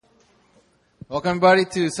Welcome everybody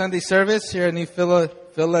to Sunday service here at New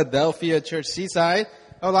Philadelphia Church Seaside.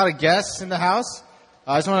 A lot of guests in the house.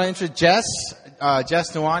 I just want to introduce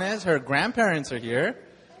Jess Nuanez. Her grandparents are here,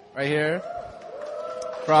 right here.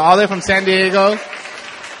 All the way from San Diego.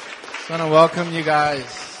 Just want to welcome you guys.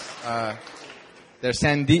 They're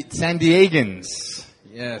San Diegans.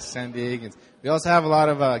 Yes, San Diegans. We also have a lot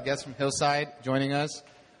of guests from Hillside joining us.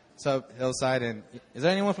 What's up, Hillside? And is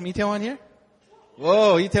there anyone from Itaewon here?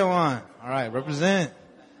 Whoa, Itaewon. All right, represent.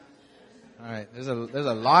 All right, there's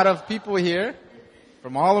a lot of people here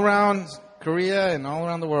from all around Korea and all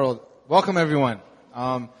around the world. Welcome, everyone.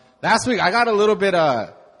 Last week, I got a little bit,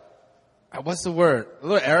 what's the word? A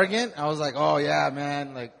little arrogant. I was like, oh, yeah,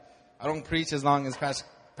 man, like, I don't preach as long as Pastor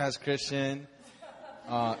Christian.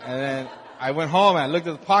 And then I went home and I looked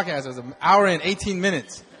at the podcast. It was an hour and 18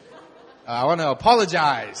 minutes. I want to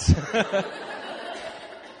apologize.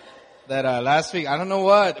 That last week, I don't know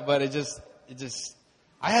what, but it just,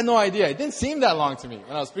 I had no idea. It didn't seem that long to me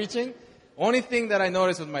when I was preaching. Only thing that I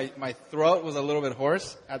noticed was my throat was a little bit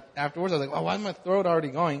hoarse. Afterwards, I was like, oh, why is my throat already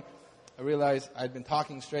going? I realized I'd been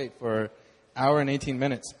talking straight for an hour and 18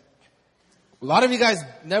 minutes. A lot of you guys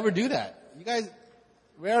never do that. You guys,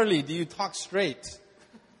 rarely do you talk straight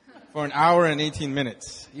for an hour and 18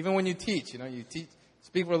 minutes. Even when you teach, you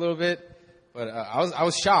speak for a little bit. But I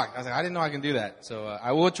was shocked. I was like, I didn't know I can do that. So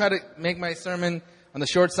I will try to make my sermon on the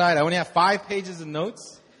short side. I only have 5 pages of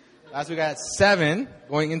notes. Last week I had 7,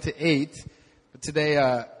 going into 8. But today,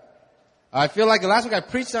 I feel like last week I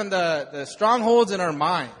preached on the strongholds in our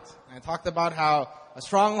mind. And I talked about how a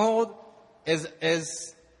stronghold is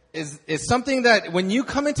something that when you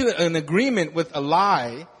come into an agreement with a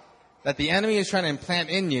lie that the enemy is trying to implant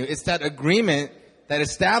in you, it's that agreement that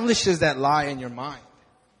establishes that lie in your mind.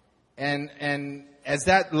 And as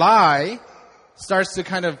that lie starts to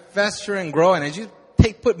kind of fester and grow, and as you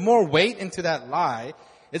put more weight into that lie,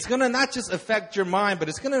 it's going to not just affect your mind, but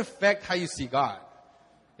it's going to affect how you see God.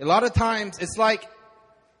 A lot of times, it's like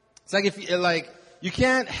if you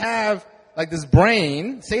can't have like this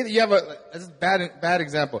brain. Say that you have this is a bad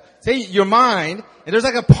example. Say your mind, and there's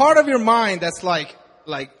like a part of your mind that's like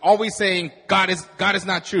always saying God is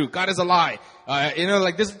not true. God is a lie.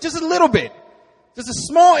 Like this, just a little bit. Just a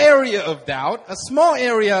small area of doubt, a small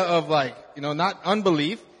area of not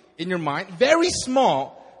unbelief in your mind, very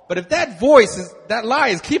small. But if that lie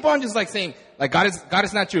is keep on just saying, God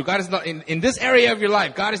is not true. God is not, in this area of your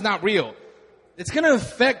life, God is not real. It's going to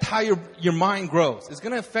affect how your mind grows. It's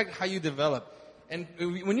going to affect how you develop. And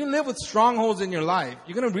when you live with strongholds in your life,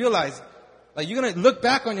 you're going to realize, you're going to look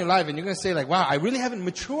back on your life and you're going to say wow, I really haven't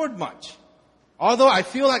matured much. Although I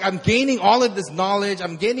feel like I'm gaining all of this knowledge,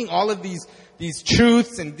 I'm gaining all of these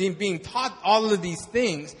truths and being taught all of these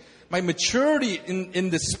things, my maturity in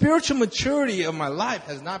the spiritual maturity of my life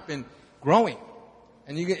has not been growing.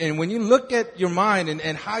 And when you look at your mind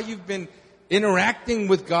and how you've been interacting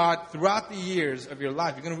with God throughout the years of your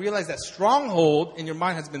life, you're going to realize that stronghold in your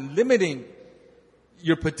mind has been limiting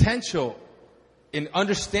your potential in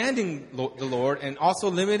understanding the Lord and also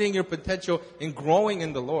limiting your potential in growing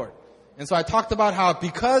in the Lord. And so I talked about how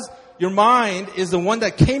because your mind is the one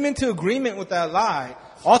that came into agreement with that lie,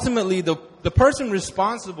 ultimately the person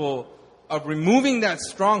responsible of removing that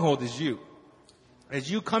stronghold is you.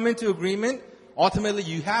 As you come into agreement, ultimately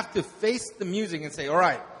you have to face the music and say, all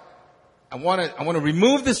right, I want to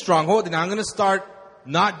remove this stronghold, and I'm going to start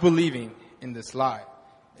not believing in this lie.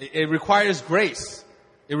 It requires grace.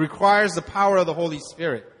 It requires the power of the Holy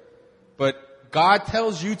Spirit. But God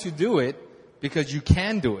tells you to do it because you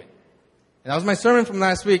can do it. And that was my sermon from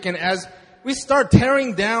last week. And as we start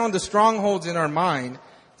tearing down the strongholds in our mind,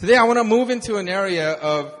 today I want to move into an area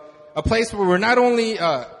of a place where we're not only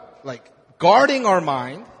guarding our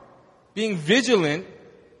mind, being vigilant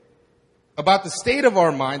about the state of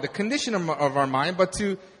our mind, the condition of our mind, but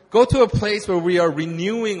to go to a place where we are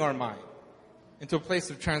renewing our mind into a place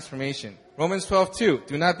of transformation. Romans 12:2,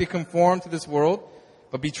 do not be conformed to this world,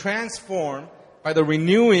 but be transformed by the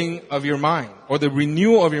renewing of your mind, or the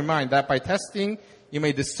renewal of your mind, that by testing you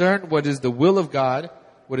may discern what is the will of God,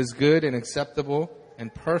 what is good and acceptable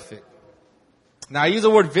and perfect. Now I use the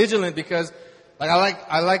word vigilant because,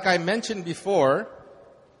 I mentioned before,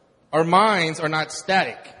 our minds are not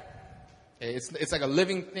static. Okay? It's like a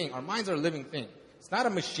living thing. Our minds are a living thing. It's not a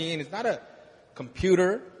machine. It's not a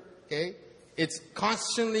computer. Okay? It's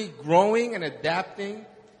constantly growing and adapting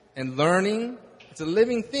and learning. It's a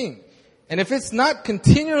living thing. And if it's not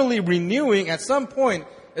continually renewing, at some point,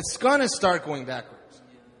 it's going to start going backwards.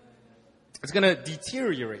 It's going to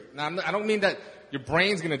deteriorate. Now, I don't mean that your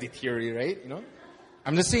brain's going to deteriorate,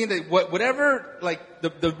 I'm just saying that whatever,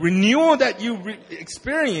 the renewal that you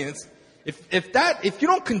experience If you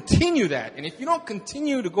don't continue that, and if you don't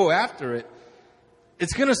continue to go after it,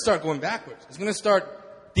 it's going to start going backwards. It's going to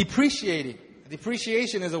start depreciating.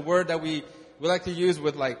 Depreciation is a word that we like to use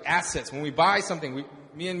with like assets. When we buy something,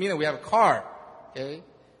 me and Mina, we have a car, okay?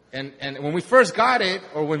 And when we first got it,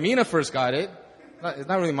 or when Mina first got it, it's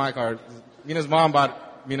not really my car. Mina's mom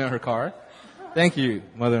bought Mina her car. Thank you,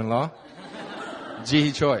 mother-in-law.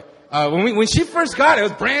 Jihi Choi. When she first got it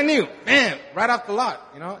was brand new. Man, right off the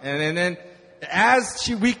lot, you know? And then as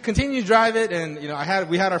we continued to drive it, and, you know,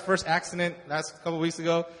 we had our first accident last couple of weeks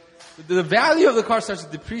ago, the value of the car starts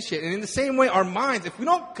to depreciate. And in the same way, our minds, if we're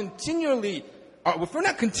not continually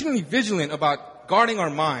vigilant about guarding our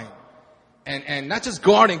mind, and not just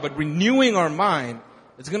guarding, but renewing our mind,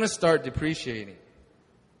 it's going to start depreciating.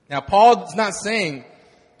 Now, Paul's not saying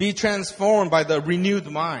be transformed by the renewed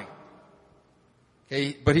mind.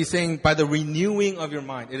 Okay, but he's saying by the renewing of your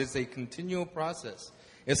mind. It is a continual process.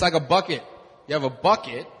 It's like a bucket. You have a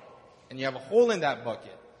bucket, and you have a hole in that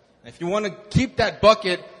bucket. And if you want to keep that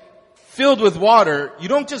bucket filled with water, you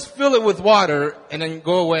don't just fill it with water and then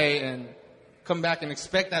go away and come back and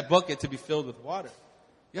expect that bucket to be filled with water.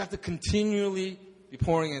 You have to continually be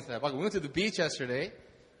pouring into that bucket. We went to the beach yesterday,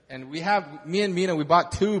 and me and Mina, we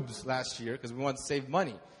bought tubes last year because we wanted to save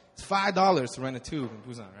money. It's $5 to rent a tube in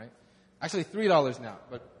Busan, right? Actually, $3 now.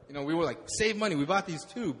 But, you know, we were like, save money. We bought these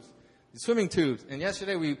tubes, these swimming tubes. And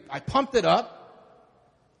yesterday I pumped it up.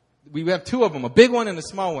 We have two of them, a big one and a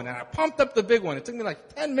small one. And I pumped up the big one. It took me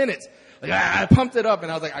like 10 minutes. I pumped it up,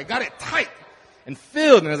 and I was like, I got it tight and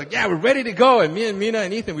filled. And I was like, yeah, we're ready to go. And me and Mina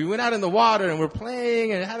and Ethan, we went out in the water and we're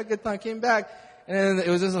playing and had a good time, came back. And then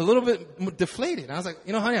it was just a little bit deflated. And I was like,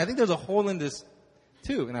 you know, honey, I think there's a hole in this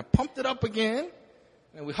tube. And I pumped it up again.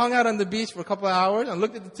 And we hung out on the beach for a couple of hours and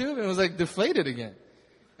looked at the tube, and it was like deflated again.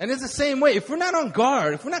 And it's the same way. If we're not on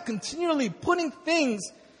guard, if we're not continually putting things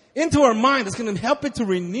into our mind that's going to help it to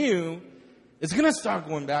renew, it's going to start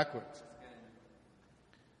going backwards.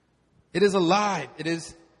 It is alive. It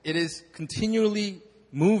is continually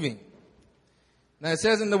moving. Now it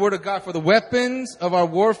says in the Word of God, for the weapons of our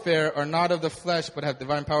warfare are not of the flesh, but have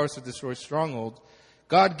divine powers to destroy strongholds.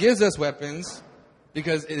 God gives us weapons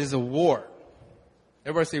because it is a war.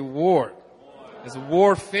 Everybody say war. It's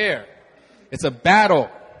warfare. It's a battle.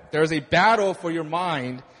 There's a battle for your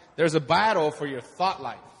mind. There's a battle for your thought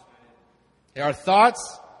life. Okay, our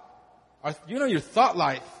thoughts, your thought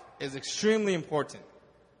life is extremely important.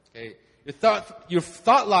 Okay, your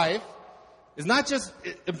thought life is not just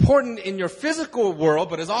important in your physical world,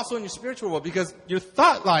 but is also in your spiritual world, because your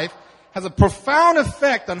thought life has a profound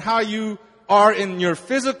effect on how you are in your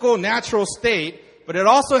physical, natural state. But it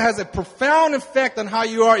also has a profound effect on how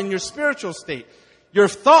you are in your spiritual state. Your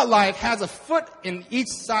thought life has a foot in each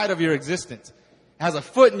side of your existence. It has a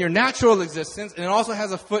foot in your natural existence, and it also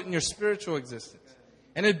has a foot in your spiritual existence.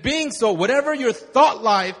 And it being so, whatever your thought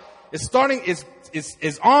life is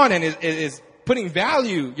on and is putting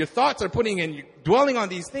value, your thoughts are putting and you're dwelling on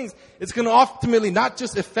these things, it's going to ultimately not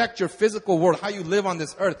just affect your physical world, how you live on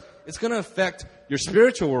this earth. It's going to affect your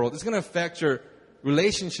spiritual world. It's going to affect your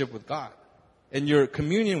relationship with God and your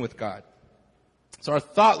communion with God. So our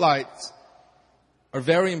thought lives are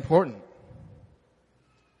very important.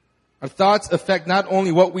 Our thoughts affect not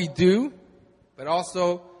only what we do, but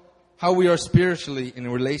also how we are spiritually in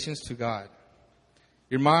relations to God.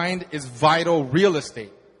 Your mind is vital real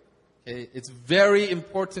estate. Okay? It's very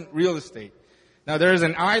important real estate. Now there's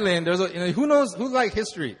an island, who like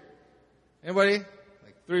history? Anybody?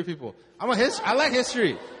 Like 3 people. I like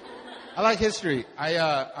history. I like history.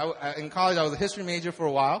 In college, I was a history major for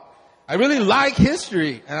a while. I really like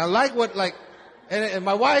history, and I like and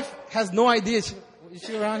my wife has no idea. Is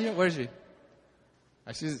she around here? Where is she?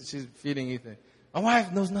 She's feeding Ethan. My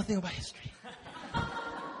wife knows nothing about history.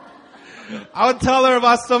 I would tell her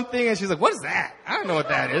about something, and she's like, "What is that? I don't know what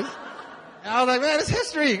that is." And I was like, "Man, it's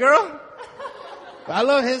history, girl." But I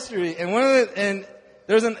love history, and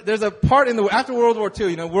there's a part after World War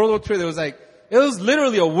II. World War II, it was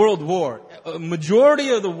literally a world war. A majority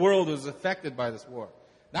of the world was affected by this war.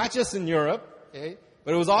 Not just in Europe, okay,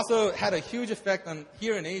 but it was also had a huge effect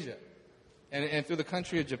here in Asia and through the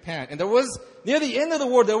country of Japan. And there was, near the end of the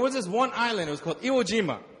war, there was this one island. It was called Iwo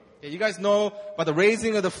Jima. Okay, you guys know about the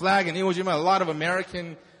raising of the flag in Iwo Jima. A lot of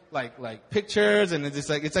American, like pictures, and it's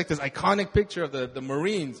like this iconic picture of the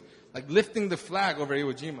Marines, lifting the flag over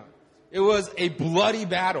Iwo Jima. It was a bloody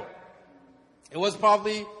battle. It was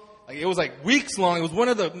probably, it was weeks long. It was one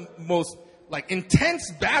of the most,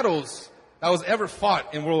 intense battles that was ever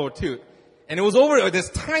fought in World War II. And it was over this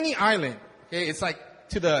tiny island. Okay, it's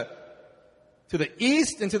to to the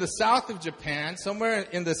east and to the south of Japan, somewhere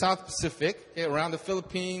in the South Pacific, okay, around the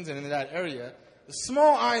Philippines and in that area, the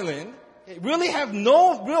small island, okay, really have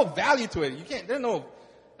no real value to it. There's no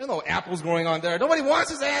apples growing on there. Nobody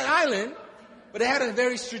wants this island, but it had a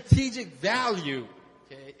very strategic value.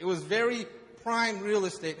 Okay, it was very prime real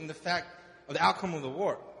estate in the fact of the outcome of the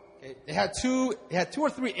war. Okay, it had two or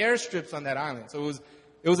three airstrips on that island, so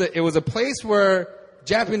it was a place where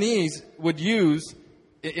Japanese would use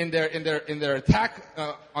in their attack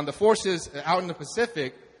on the forces out in the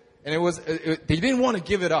Pacific, and they didn't want to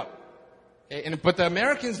give it up. Okay? But the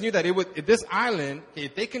Americans knew that this island, okay,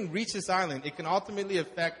 if they can reach this island, it can ultimately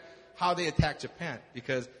affect how they attack Japan,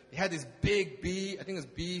 because they had this big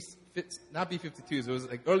not B-52s, it was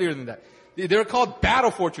like earlier than that. They were called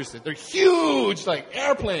battle fortresses. They're huge, like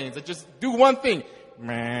airplanes that just do one thing: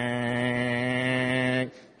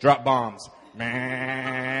 drop bombs.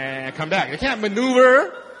 Come back. They can't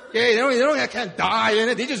maneuver. Okay, they can't die in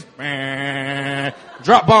it. They just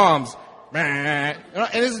drop bombs. And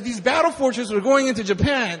these battle fortresses were going into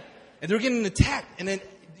Japan, and they were getting attacked. And then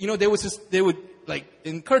they would like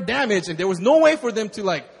incur damage, and there was no way for them to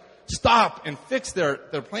like stop and fix their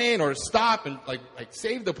plane, or stop and like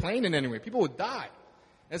save the plane in any way. People would die.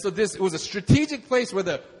 And so it was a strategic place where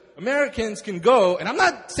the Americans can go, and I'm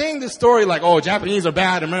not saying this story like, oh, Japanese are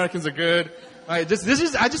bad, Americans are good. Right?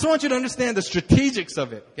 I just want you to understand the strategics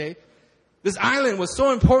of it. Okay, this island was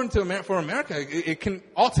so important for America. It can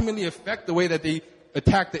ultimately affect the way that they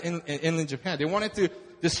attacked the inland Japan. They wanted to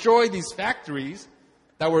destroy these factories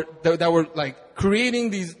that were like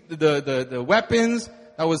creating the weapons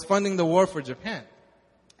that was funding the war for Japan.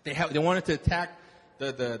 They wanted to attack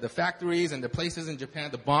the factories and the places in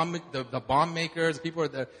Japan, the bomb makers, people,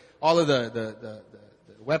 all of the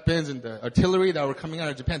weapons and the artillery that were coming out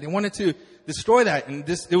of Japan. They wanted to destroy that, and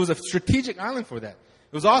there was a strategic island for that.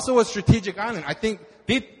 It was also a strategic island. I think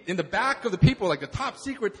deep in the back of the people, like the top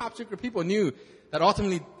secret people knew that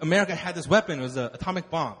ultimately America had this weapon. It was an atomic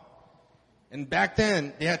bomb. And back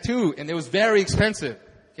then, they had two, and it was very expensive.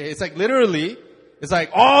 Okay, it's like literally, it's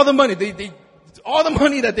like all the money, all the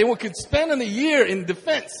money that they could spend in a year in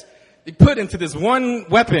defense, they put into this one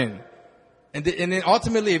weapon. And then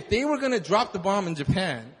ultimately, if they were going to drop the bomb in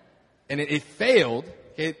Japan, and it failed,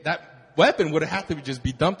 okay, that weapon would have had to just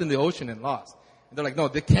be dumped in the ocean and lost. And they're like, no,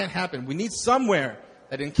 that can't happen. We need somewhere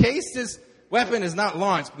that in case this weapon is not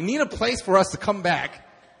launched, we need a place for us to come back,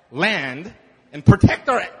 land, and protect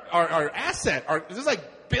our asset. There's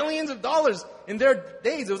like billions of dollars in their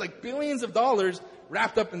days. It was like billions of dollars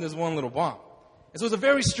wrapped up in this one little bomb. And so it was a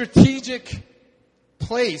very strategic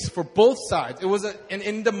place for both sides. It was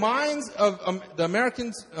in the minds of the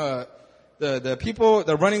Americans, the people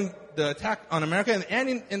that are running the attack on America,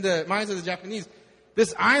 and in the minds of the Japanese,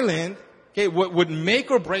 this island, okay, would make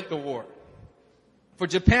or break the war. For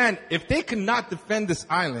Japan, if they could not defend this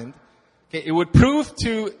island, okay, it would prove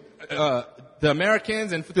to the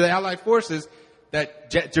Americans and to the Allied forces that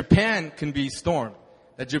Japan can be stormed.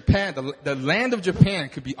 That Japan, the land of Japan,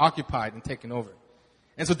 could be occupied and taken over.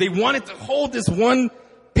 And so they wanted to hold this one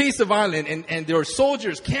piece of island, and there were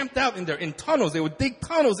soldiers camped out in tunnels. They would dig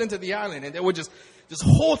tunnels into the island, and they would just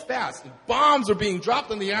hold fast. And bombs were being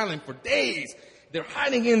dropped on the island for days. They're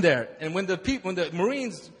hiding in there. And when the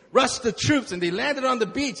Marines rushed the troops and they landed on the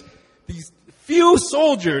beach, these few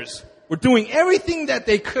soldiers were doing everything that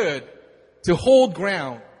they could to hold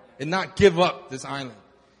ground and not give up this island.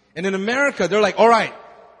 And in America, they're like, all right,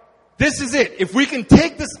 this is it. If we can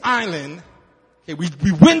take this island, okay,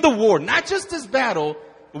 we win the war. Not just this battle,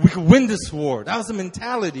 but we can win this war. That was the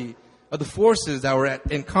mentality of the forces that were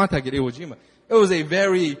in contact at Iwo Jima. It was a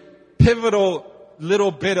very pivotal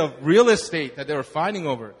little bit of real estate that they were fighting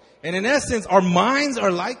over. And in essence, our minds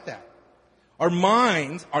are like that. Our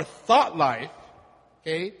minds, our thought life,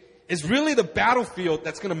 okay, is really the battlefield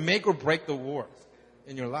that's going to make or break the war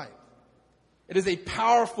in your life. It is a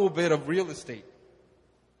powerful bit of real estate.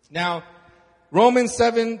 Now, Romans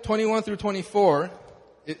 7:21 through 24,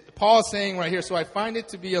 Paul is saying right here, so I find it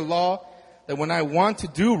to be a law that when I want to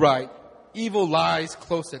do right, evil lies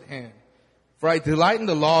close at hand. For I delight in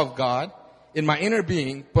the law of God in my inner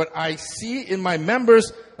being, but I see in my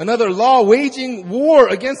members another law waging war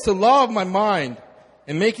against the law of my mind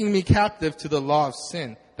and making me captive to the law of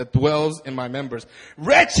sin that dwells in my members.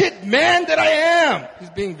 Wretched man that I am! He's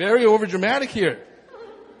being very overdramatic here.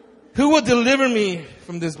 Who will deliver me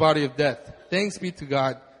from this body of death? Thanks be to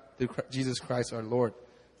God through Jesus Christ our Lord.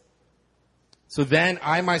 So then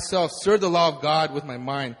I myself serve the law of God with my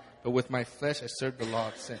mind, but with my flesh I serve the law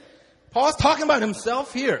of sin. Paul's talking about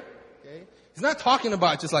himself here. Okay? He's not talking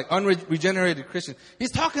about just like unregenerated Christians.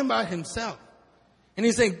 He's talking about himself. And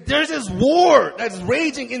he's saying, there's this war that's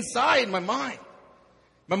raging inside my mind.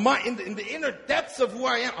 My mind, in the inner depths of who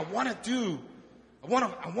I am, I want to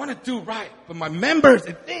do right. But my members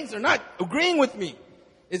and things are not agreeing with me.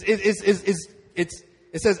 It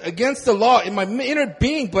says, against the law in my inner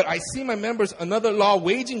being, but I see my members, another law,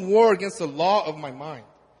 waging war against the law of my mind.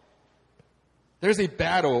 There's a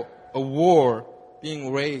battle, a war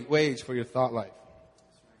being waged for your thought life.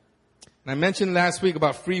 And I mentioned last week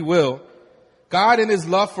about free will. God in His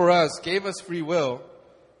love for us gave us free will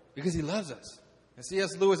because He loves us. And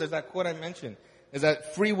C.S. Lewis, there's that quote I mentioned, is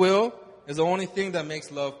that free will is the only thing that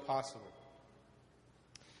makes love possible.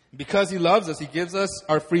 Because He loves us, He gives us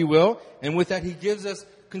our free will, and with that He gives us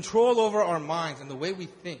control over our minds and the way we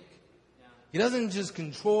think. He doesn't just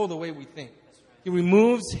control the way we think. He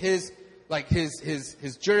removes His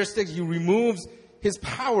jurisdiction. He removes His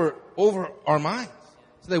power over our minds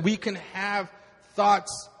so that we can have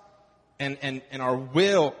thoughts and our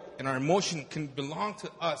will and our emotion can belong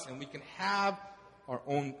to us, and we can have our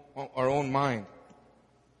own mind.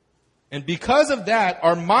 And because of that,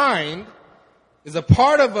 our mind is a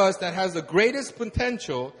part of us that has the greatest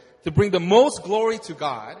potential to bring the most glory to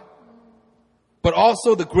God, but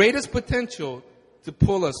also the greatest potential to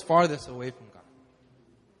pull us farthest away from God.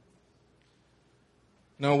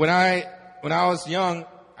 Now, when I was young,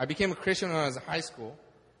 I became a Christian when I was in high school.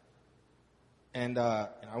 And I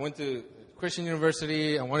went to Christian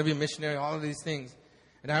university. I wanted to be a missionary, all of these things.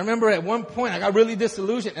 And I remember at one point I got really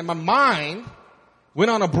disillusioned, and my mind went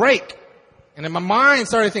on a break. And then my mind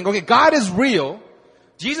started thinking, okay, God is real.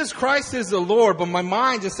 Jesus Christ is the Lord. But my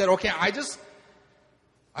mind just said, okay, I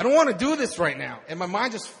don't want to do this right now. And my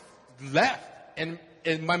mind just left. And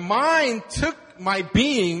my mind took my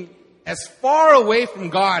being as far away from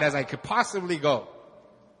God as I could possibly go.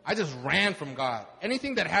 I just ran from God.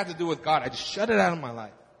 Anything that had to do with God, I just shut it out of my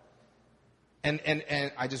life. And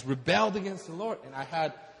I just rebelled against the Lord. And I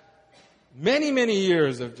had many, many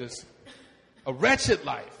years of just a wretched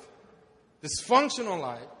life, dysfunctional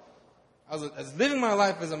life. I was living my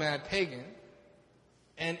life as a mad pagan.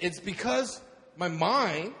 And it's because my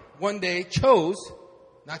mind one day chose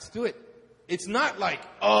not to do it. It's not like,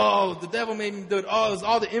 oh, the devil made me do it. Oh, it was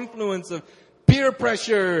all the influence of peer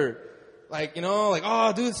pressure.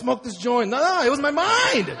 Oh, dude, smoke this joint. No, it was my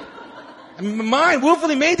mind. I mean, my mind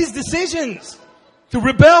willfully made these decisions to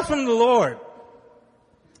rebel from the Lord.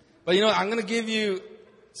 But I'm going to give you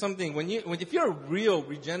something. If you're a real,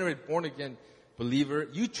 regenerate, born-again believer,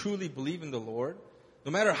 you truly believe in the Lord,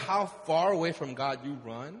 no matter how far away from God you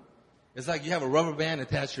run, it's like you have a rubber band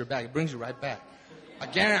attached to your back. It brings you right back. I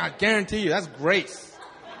guarantee you, that's grace.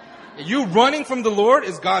 You running from the Lord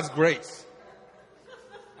is God's grace.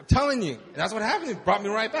 I'm telling you. And that's what happened. It brought me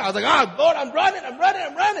right back. I was like, oh, Lord, I'm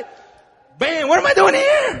running. Bam, what am I doing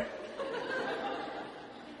here?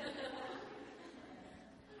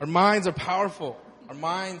 Our minds are powerful. Our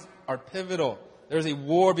minds are pivotal. There's a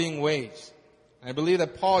war being waged. And I believe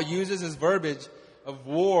that Paul uses his verbiage of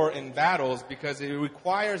war and battles because it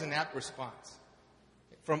requires an apt response.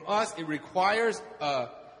 From us, it requires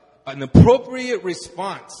an appropriate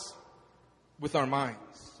response with our minds.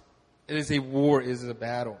 It is a war, it is a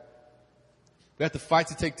battle. We have to fight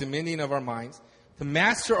to take dominion of our minds, to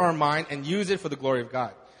master our mind and use it for the glory of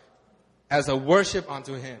God as a worship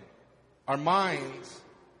unto Him. Our minds,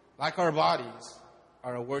 like our bodies,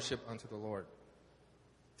 are a worship unto the Lord.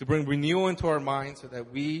 To bring renewal into our minds so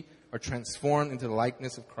that we are transformed into the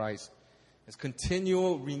likeness of Christ. It's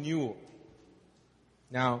continual renewal.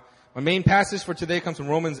 Now, my main passage for today comes from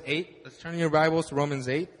Romans 8. Let's turn your Bibles to Romans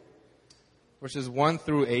 8, verses 1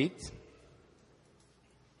 through 8.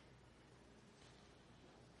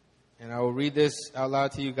 And I will read this out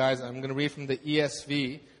loud to you guys. I'm going to read from the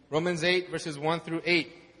ESV. Romans 8, verses 1 through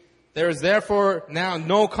 8. There is therefore now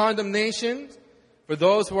no condemnation for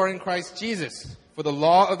those who are in Christ Jesus. For the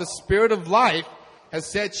law of the Spirit of life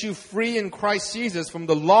has set you free in Christ Jesus from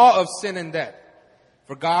the law of sin and death.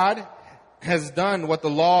 For God has done what the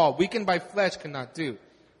law, weakened by flesh, cannot do.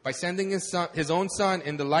 By sending his own Son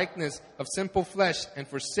in the likeness of simple flesh, and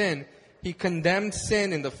for sin, He condemned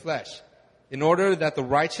sin in the flesh, in order that the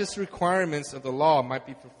righteous requirements of the law might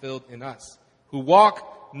be fulfilled in us, who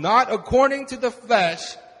walk not according to the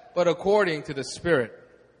flesh, but according to the Spirit.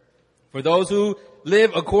 For those who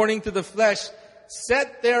live according to the flesh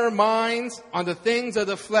set their minds on the things of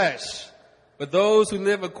the flesh. But those who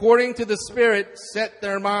live according to the Spirit set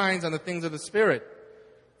their minds on the things of the Spirit.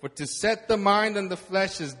 For to set the mind on the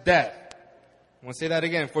flesh is death. I want to say that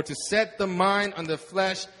again. For to set the mind on the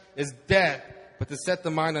flesh is death, but to set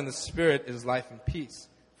the mind on the Spirit is life and peace.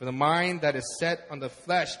 For the mind that is set on the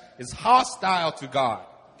flesh is hostile to God.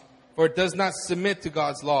 For it does not submit to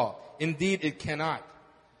God's law. Indeed, it cannot.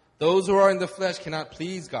 Those who are in the flesh cannot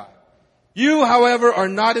please God. You, however, are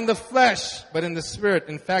not in the flesh, but in the Spirit.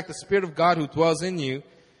 In fact, the Spirit of God who dwells in you,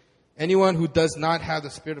 anyone who does not have the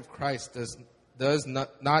Spirit of Christ does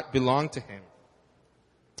not belong to him.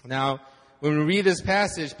 Now, when we read this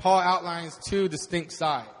passage, Paul outlines two distinct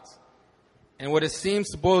sides. And what it seems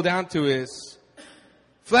to boil down to is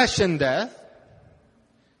flesh and death,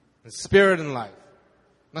 and spirit and life.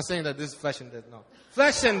 I'm not saying that this is flesh and death, no.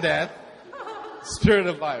 Flesh and death, spirit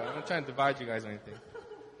of life. I'm not trying to divide you guys or anything.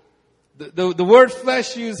 The word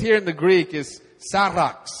flesh used here in the Greek is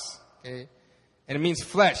sarx, okay? And it means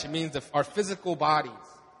flesh. It means our physical bodies.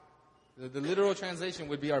 The literal translation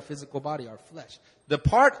would be our physical body, our flesh.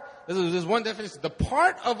 There's one definition, the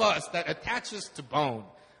part of us that attaches to bone.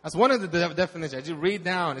 That's one of the definitions. As you read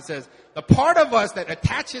down, it says, the part of us that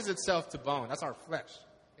attaches itself to bone. That's our flesh.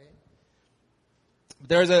 Okay?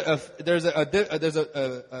 There's a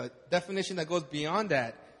definition that goes beyond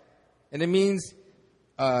that. And it means,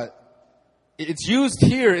 it's used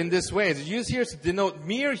here in this way. It's used here to denote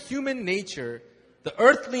mere human nature, the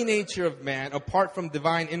earthly nature of man, apart from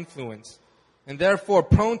divine influence, and therefore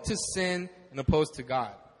prone to sin and opposed to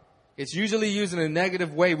God. It's usually used in a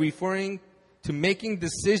negative way, referring to making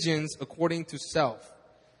decisions according to self,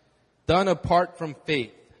 done apart from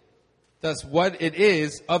faith. Thus, what it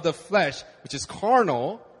is of the flesh, which is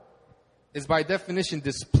carnal, is by definition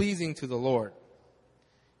displeasing to the Lord.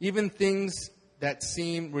 Even things that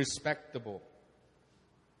seem respectable.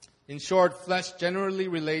 In short, flesh generally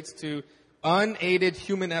relates to unaided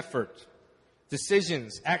human effort,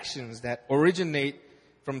 decisions, actions that originate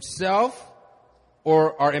from self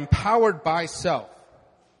or are empowered by self.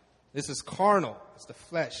 This is carnal, it's the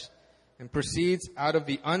flesh, and proceeds out of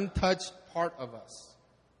the untouched part of us.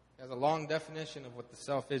 It has a long definition of what the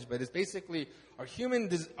self is, but it's basically our human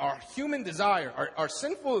desire, our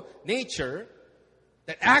sinful nature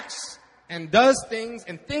that acts and does things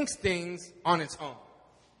and thinks things on its own.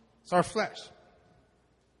 It's our flesh.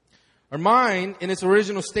 Our mind, in its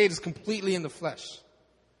original state, is completely in the flesh.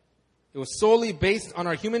 It was solely based on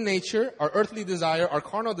our human nature, our earthly desire, our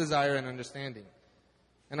carnal desire and understanding.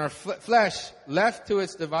 And our flesh, left to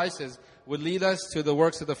its devices, would lead us to the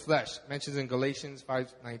works of the flesh. Mentions in Galatians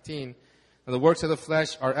 5:19. The works of the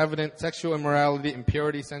flesh are evident: sexual immorality,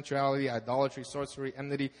 impurity, sensuality, idolatry, sorcery,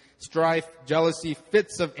 enmity, strife, jealousy,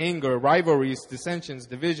 fits of anger, rivalries, dissensions,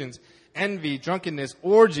 divisions, envy, drunkenness,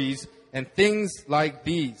 orgies, and things like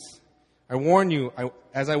these. I warn you,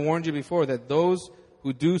 as I warned you before, that those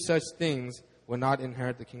who do such things will not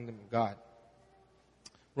inherit the kingdom of God.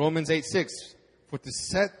 Romans 8:6. For to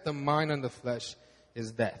set the mind on the flesh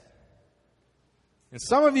is death. And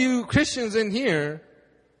some of you Christians in here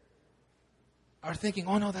are thinking,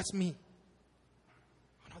 oh no, that's me.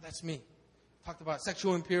 Oh no, that's me. Talked about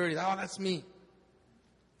sexual impurity. Oh, that's me.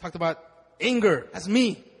 Talked about anger. That's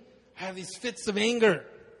me. I have these fits of anger.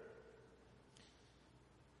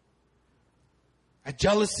 I had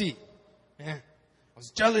jealousy. Man, I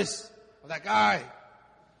was jealous of that guy.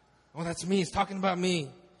 Oh, that's me. He's talking about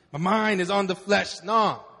me. My mind is on the flesh.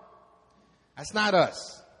 No. That's not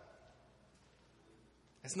us.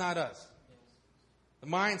 It's not us. The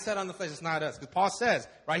mind set on the flesh is not us. Because Paul says,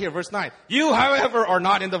 right here, verse 9, you, however, are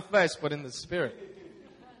not in the flesh, but in the Spirit.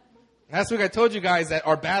 Last week I told you guys that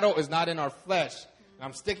our battle is not in our flesh. And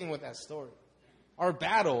I'm sticking with that story. Our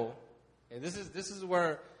battle, and this is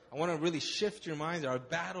where I want to really shift your minds. Our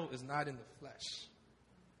battle is not in the flesh.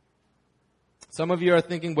 Some of you are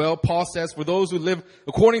thinking, well, Paul says, for those who live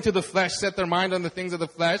according to the flesh, set their mind on the things of the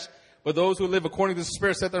flesh. But those who live according to the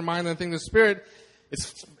Spirit, set their mind on the things of the Spirit.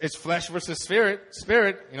 It's flesh versus spirit.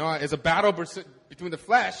 Spirit, is a battle between the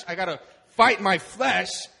flesh. I got to fight my flesh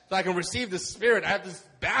so I can receive the Spirit. I have this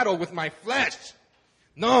battle with my flesh.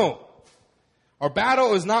 No. Our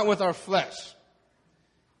battle is not with our flesh.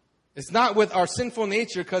 It's not with our sinful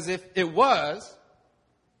nature, because if it was,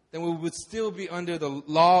 then we would still be under the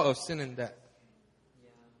law of sin and death.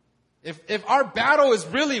 If our battle is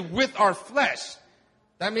really with our flesh,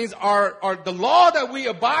 that means the law that we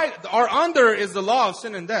are under is the law of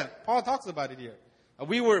sin and death. Paul talks about it here.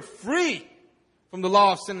 We were free from the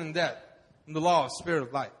law of sin and death, from the law of spirit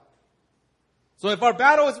of life. So if our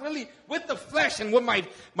battle is really with the flesh and what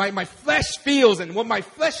my flesh feels and what my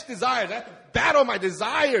flesh desires, I have to battle my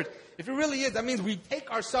desires. If it really is, that means we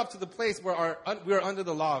take ourselves to the place where we are under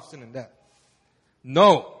the law of sin and death.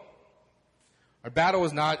 No. Our battle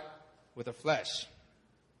is not with the flesh.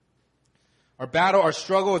 Our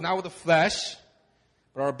struggle is not with the flesh,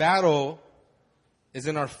 but our battle is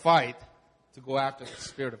in our fight to go after the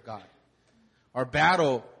Spirit of God. Our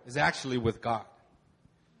battle is actually with God.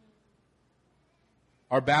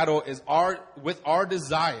 Our battle is with our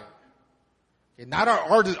desire. Okay, not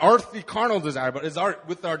our earthly carnal desire, but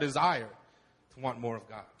with our desire to want more of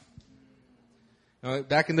God.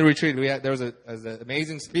 Back in the retreat, there was an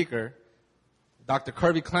amazing speaker, Dr.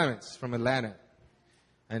 Kirby Clements from Atlanta.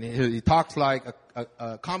 And he talks like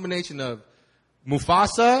a combination of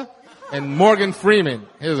Mufasa and Morgan Freeman.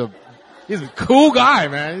 He's a cool guy,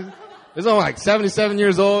 man. He's only like 77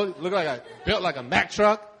 years old. Built like a Mack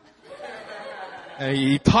truck. And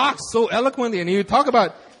he talks so eloquently, and he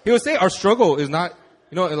would say our struggle is not,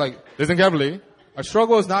 listen carefully, our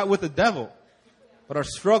struggle is not with the devil, but our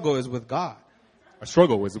struggle is with God. Our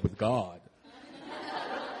struggle is with God.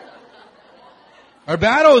 Our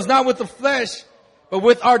battle is not with the flesh, but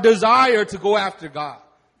with our desire to go after God.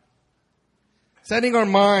 Setting our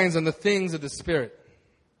minds on the things of the Spirit.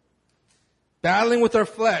 Battling with our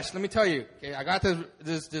flesh. Let me tell you, okay, I got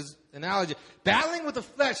this analogy. Battling with the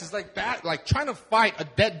flesh is like trying to fight a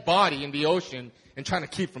dead body in the ocean and trying to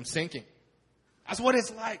keep from sinking. That's what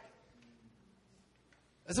it's like.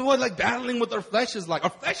 That's what like battling with our flesh is like.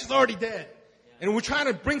 Our flesh is already dead. And we're trying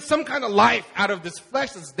to bring some kind of life out of this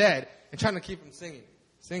flesh that's dead and trying to keep from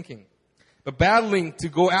sinking. But battling to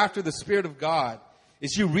go after the Spirit of God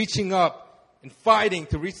is you reaching up and fighting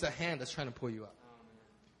to reach the hand that's trying to pull you up.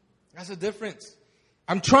 That's the difference.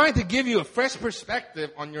 I'm trying to give you a fresh perspective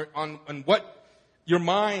on what your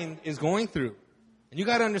mind is going through. And you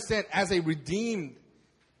got to understand, as a redeemed,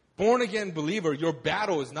 born-again believer, your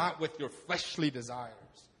battle is not with your fleshly desires.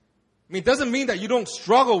 I mean, it doesn't mean that you don't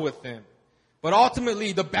struggle with them. But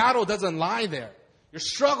ultimately, the battle doesn't lie there. Your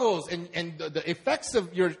struggles and the effects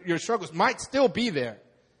of your struggles might still be there.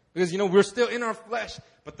 Because, we're still in our flesh.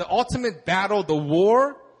 But the ultimate battle, the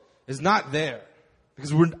war, is not there.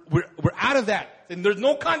 Because we're out of that. And there's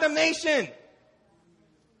no condemnation.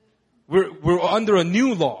 We're under a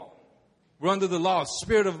new law. We're under the law of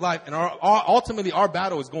Spirit of life. And ultimately, our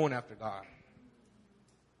battle is going after God.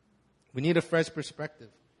 We need a fresh perspective.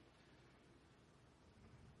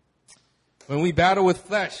 When we battle with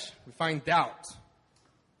flesh, we find doubt.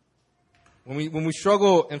 When we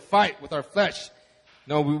struggle and fight with our flesh,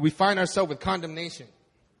 we find ourselves with condemnation.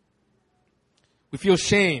 We feel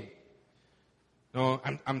shame.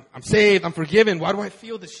 I'm saved, I'm forgiven. Why do I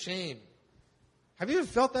feel the shame? Have you ever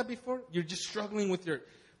felt that before? You're just struggling with your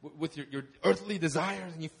earthly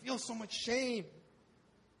desires and you feel so much shame.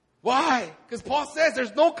 Why? Because Paul says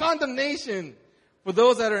there's no condemnation for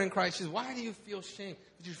those that are in Christ Jesus. Why do you feel shame?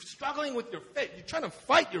 You're struggling with your faith. You're trying to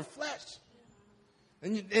fight your flesh.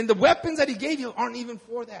 And the weapons that he gave you aren't even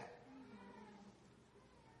for that.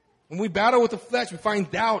 When we battle with the flesh, we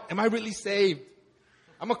find doubt. Am I really saved?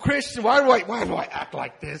 I'm a Christian. Why do I act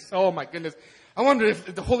like this? Oh my goodness. I wonder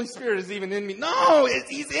if the Holy Spirit is even in me. No,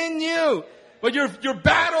 He's in you. But your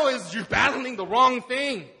battle is you're battling the wrong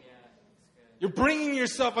thing. You're bringing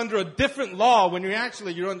yourself under a different law when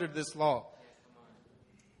you're under this law.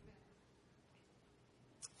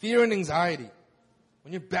 Fear and anxiety.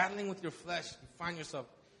 When you're battling with your flesh, you find yourself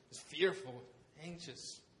just fearful,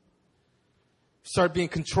 anxious. You start being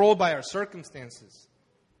controlled by our circumstances.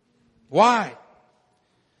 Why?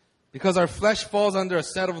 Because our flesh falls under a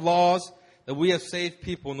set of laws that we as saved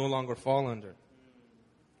people no longer fall under.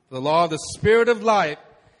 The law of the Spirit of life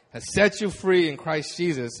has set you free in Christ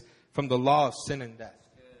Jesus from the law of sin and death.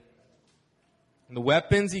 And the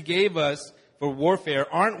weapons He gave us for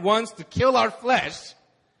warfare aren't ones to kill our flesh,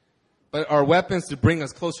 but are weapons to bring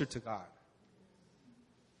us closer to God.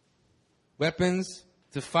 Weapons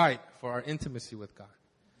to fight for our intimacy with God.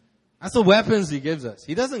 That's the weapons He gives us.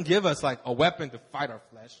 He doesn't give us like a weapon to fight our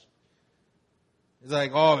flesh. It's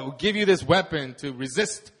like, we'll give you this weapon to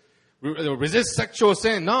resist sexual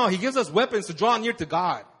sin. No, He gives us weapons to draw near to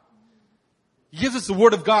God. He gives us the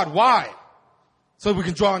Word of God. Why? So we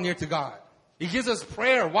can draw near to God. He gives us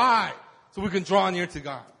prayer. Why? So we can draw near to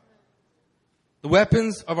God. The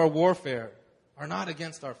weapons of our warfare are not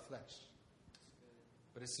against our flesh,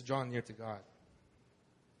 but it's to draw near to God.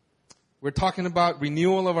 We're talking about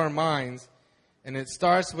renewal of our minds, and it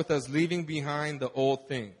starts with us leaving behind the old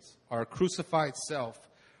things, our crucified self,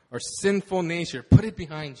 our sinful nature. Put it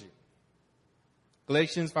behind you.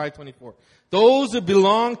 Galatians 5:24. Those who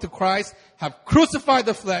belong to Christ have crucified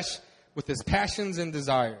the flesh with its passions and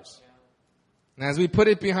desires. And as we put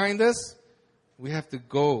it behind us, we have to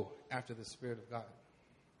go after the Spirit of God.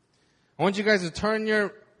 I want you guys to turn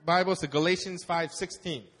your Bibles to Galatians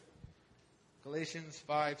 5:16. Galatians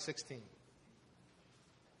 5:16.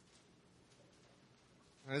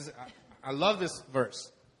 I love this verse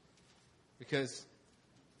because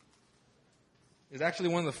it's actually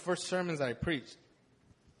one of the first sermons that I preached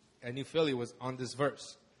at New Philly was on this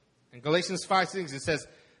verse. In Galatians 5:6 it says,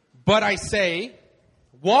 but I say,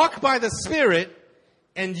 walk by the Spirit,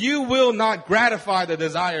 and you will not gratify the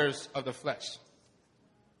desires of the flesh.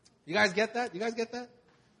 You guys get that? You guys get that?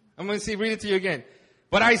 I'm going to read it to you again.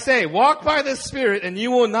 But I say, walk by the Spirit, and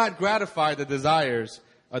you will not gratify the desires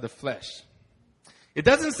of the flesh. It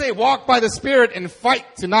doesn't say walk by the Spirit and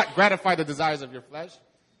fight to not gratify the desires of your flesh.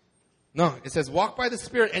 No, it says walk by the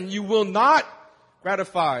Spirit, and you will not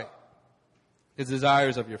gratify the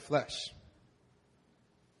desires of your flesh.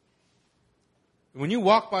 When you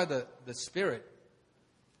walk by the Spirit,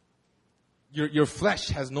 your flesh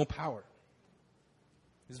has no power.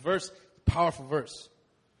 This verse, powerful verse.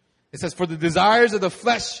 It says, for the desires of the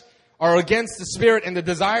flesh are against the Spirit, and the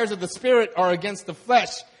desires of the Spirit are against the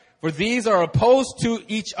flesh. For these are opposed to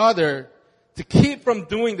each other to keep from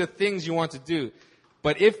doing the things you want to do.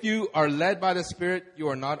 But if you are led by the Spirit, you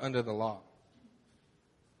are not under the law.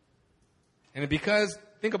 And because,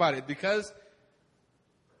 think about it, because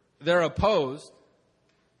they're opposed,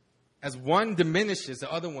 as one diminishes,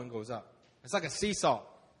 the other one goes up. It's like a seesaw.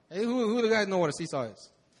 Hey, who do you guys know what a seesaw is?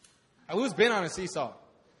 Who's been on a seesaw?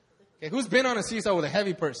 Okay, who's been on a seesaw with a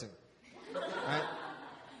heavy person? Right?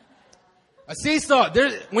 A seesaw,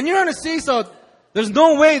 when you're on a seesaw, there's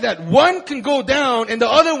no way that one can go down and the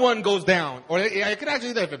other one goes down. Or it could actually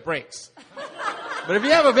do that if it breaks. But if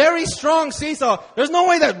you have a very strong seesaw, there's no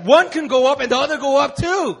way that one can go up and the other go up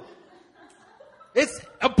too. It's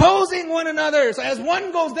opposing one another. So as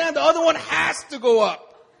one goes down, the other one has to go up.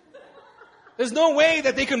 There's no way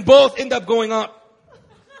that they can both end up going up.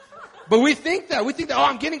 But we think that, oh,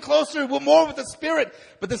 I'm getting closer, we're more with the Spirit.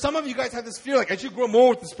 But then some of you guys have this fear, like as you grow more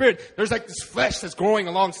with the Spirit, there's like this flesh that's growing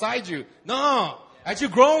alongside you. No. As you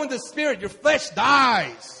grow in the Spirit, your flesh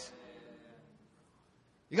dies.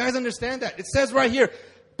 You guys understand that? It says right here,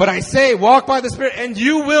 but I say, walk by the Spirit, and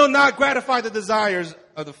you will not gratify the desires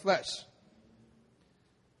of the flesh.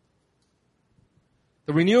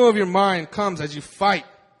 The renewal of your mind comes as you fight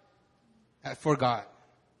for God.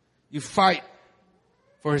 You fight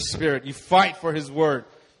for His Spirit. You fight for His Word.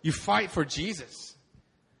 You fight for Jesus.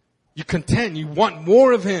 You contend. You want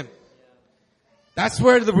more of Him. That's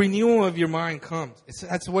where the renewal of your mind comes.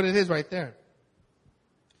 That's what it is right there.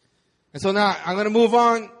 And so now I'm going to move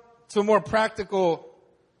on to a more practical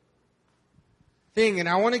thing. And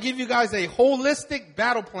I want to give you guys a holistic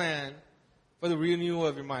battle plan for the renewal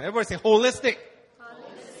of your mind. Everybody say holistic.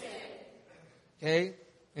 Okay?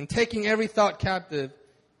 And taking every thought captive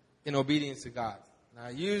in obedience to God. Now, I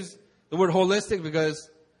use the word holistic because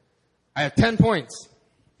I have 10 points.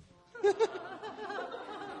 What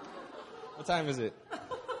time is it?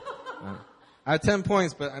 I have 10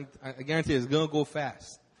 points, but I guarantee it's going to go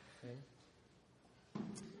fast. Okay?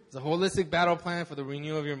 It's a holistic battle plan for the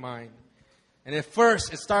renewal of your mind. And at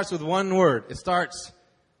first, it starts with one word. It starts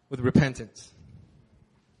with repentance.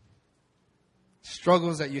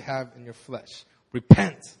 Struggles that you have in your flesh.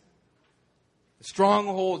 Repent. The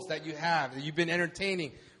strongholds that you have, that you've been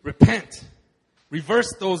entertaining, repent.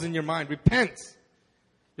 Reverse those in your mind. Repent.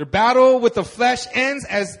 Your battle with the flesh ends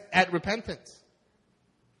at repentance.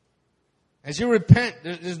 As you repent,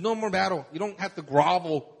 there's no more battle. You don't have to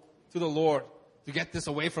grovel to the Lord to get this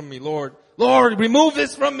away from me, Lord. Lord, remove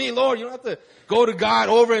this from me, Lord. You don't have to go to God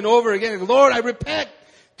over and over again. Lord, I repent.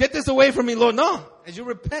 Get this away from me, Lord. No. As you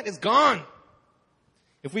repent, it's gone.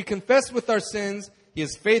 If we confess with our sins, He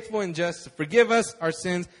is faithful and just to forgive us our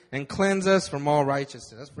sins and cleanse us from all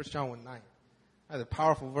righteousness. That's 1 John 1:9. That's a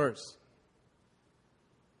powerful verse.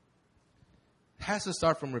 It has to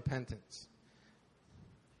start from repentance.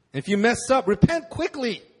 And if you mess up, repent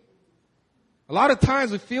quickly. A lot of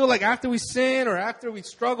times we feel like after we sin or after we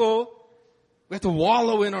struggle, we have to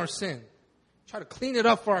wallow in our sin. Try to clean it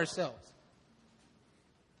up for ourselves.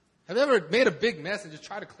 Have you ever made a big mess and just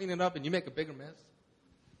try to clean it up and you make a bigger mess?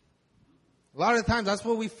 A lot of the times, that's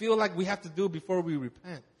what we feel like we have to do before we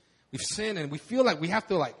repent. We've sinned and we feel like we have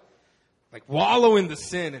to like wallow in the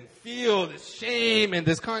sin and feel the shame and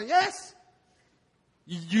this kind of, yes,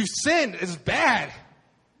 you sinned. It's bad.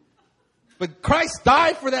 But Christ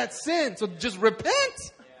died for that sin. So just repent.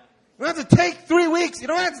 You don't have to take 3 weeks. You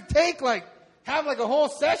don't have to have a whole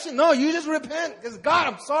session. No, you just repent. Because God,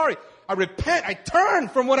 I'm sorry. I repent. I turn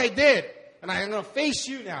from what I did. And I'm going to face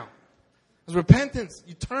you now. Because repentance,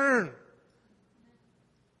 you turn.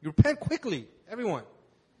 You repent quickly, everyone.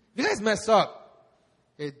 If you guys mess up,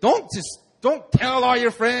 okay, don't tell all your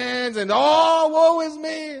friends and, oh, woe is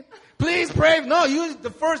me. Please pray. No, the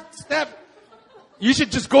first step, you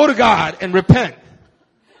should just go to God and repent.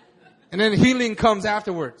 And then healing comes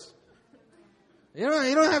afterwards. You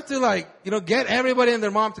don't have to get everybody and their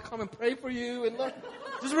mom to come and pray for you and look.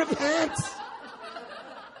 Just repent.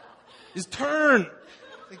 is turn.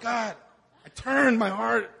 Say, God, I turn my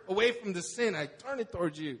heart away from the sin. I turn it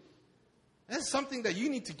towards you. That's something that you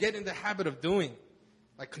need to get in the habit of doing.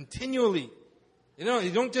 Like continually. You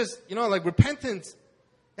don't just, like repentance.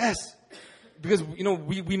 Yes. Because,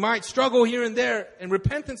 we might struggle here and there. And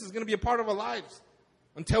repentance is going to be a part of our lives.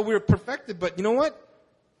 Until we're perfected. But you know what?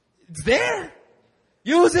 It's there.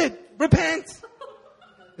 Use it. Repent.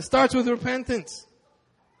 It starts with repentance.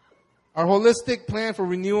 Our holistic plan for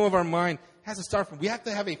renewal of our mind has to start from, we have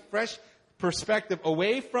to have a fresh perspective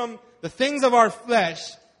away from the things of our flesh,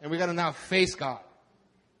 and we got to now face God.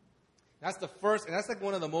 That's the first, and that's like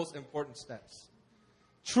one of the most important steps.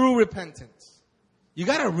 True repentance. You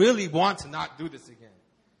got to really want to not do this again.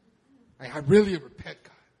 Like, I really repent,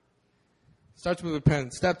 God. Starts with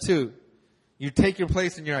repentance. Step 2, you take your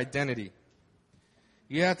place in your identity.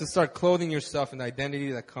 You have to start clothing yourself in the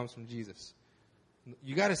identity that comes from Jesus.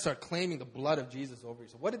 You got to start claiming the blood of Jesus over you.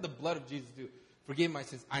 So what did the blood of Jesus do? Forgive my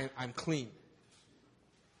sins. I'm clean.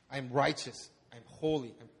 I'm righteous. I'm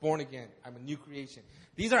holy. I'm born again. I'm a new creation.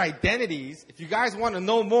 These are identities. If you guys want to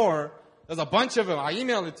know more, there's a bunch of them. I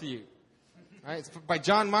emailed it to you. Right? It's by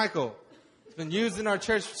John Michael. It's been used in our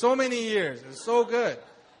church for so many years. It's so good.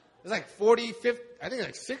 There's like 40, 50, I think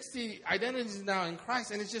like 60 identities now in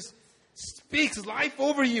Christ. And it just speaks life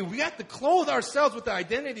over you. We have to clothe ourselves with the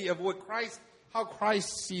identity of how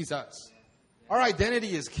Christ sees us. Our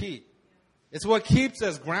identity is key. It's what keeps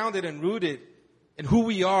us grounded and rooted in who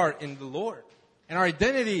we are in the Lord. And our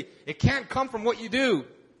identity, it can't come from what you do.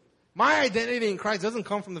 My identity in Christ doesn't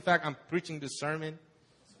come from the fact I'm preaching this sermon,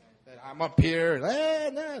 that I'm up here.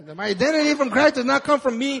 No. My identity from Christ does not come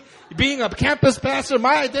from me being a campus pastor.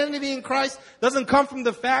 My identity in Christ doesn't come from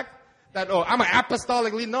the fact that, I'm an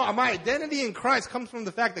apostolic leader. No, my identity in Christ comes from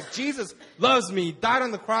the fact that Jesus loves me, died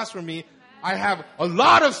on the cross for me. I have a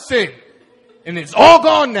lot of sin, and it's all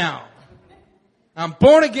gone now. I'm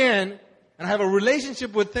born again, and I have a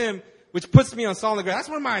relationship with Him, which puts me on solid ground. That's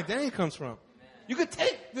where my identity comes from. You could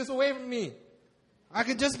take this away from me. I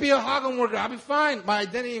could just be a Hagen worker. I'll be fine. My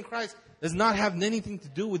identity in Christ does not have anything to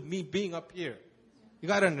do with me being up here. You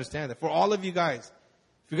got to understand that. For all of you guys,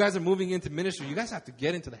 if you guys are moving into ministry, you guys have to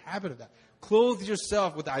get into the habit of that. Clothe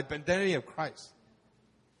yourself with the identity of Christ.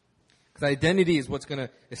 Because identity is what's going to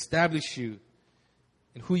establish you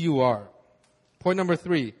in who you are. Point number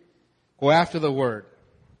 3, go after the Word.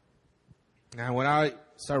 Now, when I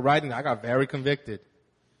started writing that, I got very convicted.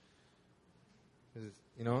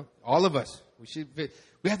 All of us,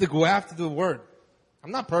 we have to go after the Word.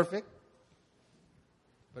 I'm not perfect.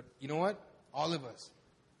 But you know what? All of us.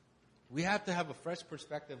 We have to have a fresh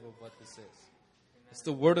perspective of what this is. It's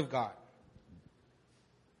the Word of God.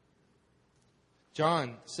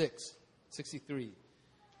 John 6:63.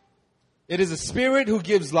 It is the Spirit who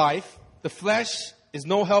gives life. The flesh is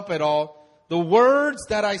no help at all. The words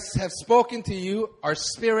that I have spoken to you are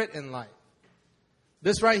spirit and life.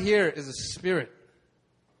 This right here is a spirit.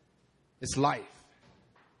 It's life.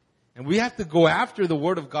 And we have to go after the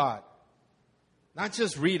Word of God. Not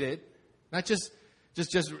just read it. Not just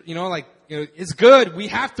it's good. We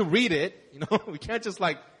have to read it. We can't just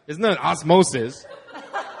isn't it osmosis?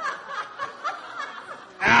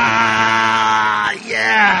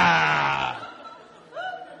 Yeah.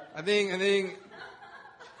 I think, they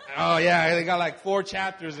got 4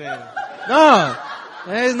 chapters in. No,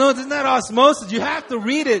 it's not osmosis. You have to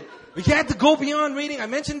read it. You have to go beyond reading. I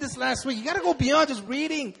mentioned this last week. You got to go beyond just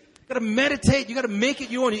reading. You got to meditate. You got to make it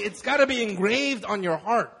your own. It's got to be engraved on your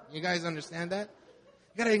heart. You guys understand that?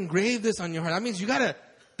 You got to engrave this on your heart. That means you got to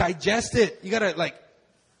digest it. You got to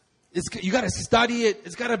you got to study it.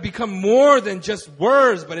 It's got to become more than just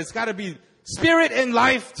words, but it's got to be spirit and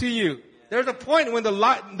life to you. There's a point when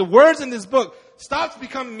the words in this book stops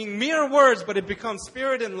becoming mere words, but it becomes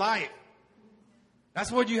spirit and life. That's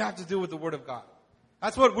what you have to do with the Word of God.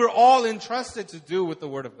 That's what we're all entrusted to do with the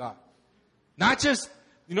Word of God. Not just,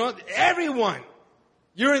 everyone.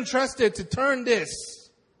 You're entrusted to turn this.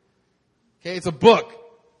 Okay, it's a book.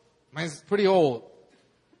 Mine's pretty old.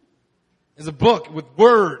 It's a book with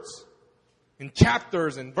words and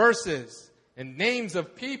chapters and verses and names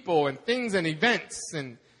of people and things and events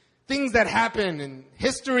and things that happen in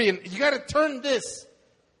history. And you got to turn this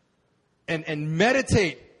and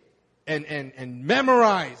meditate and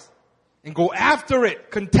memorize and go after it,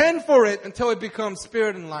 contend for it until it becomes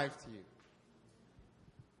spirit and life to you.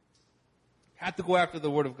 You have to go after the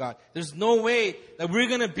Word of God. There's no way that we're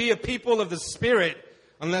going to be a people of the Spirit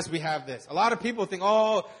unless we have this. A lot of people think,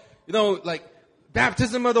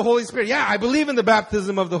 baptism of the Holy Spirit. Yeah, I believe in the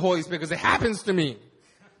baptism of the Holy Spirit because it happens to me.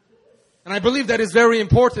 And I believe that is very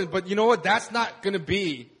important. But you know what? That's not going to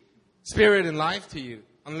be spirit and life to you.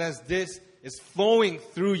 unless this is flowing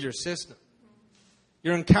through your system.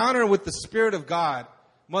 Your encounter with the Spirit of God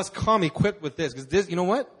must come equipped with this. Because this, you know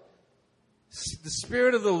what? The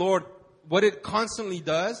Spirit of the Lord, what it constantly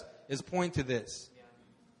does is point to this.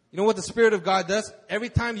 You know what the Spirit of God does? Every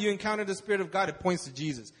time you encounter the Spirit of God, it points to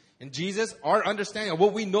Jesus. And Jesus, our understanding of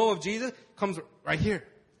what we know of Jesus comes right here.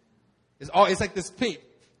 It's like this thing.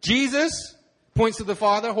 Jesus points to the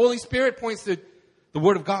Father. Holy Spirit points to the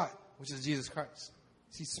Word of God, which is Jesus Christ.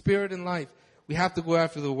 See, Spirit and life. We have to go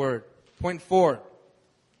after the Word. Point 4.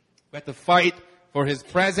 We have to fight for His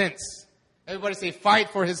presence. Everybody say, fight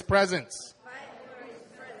for His presence.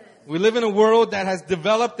 We live in a world that has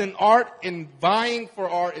developed an art in vying for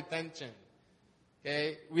our attention.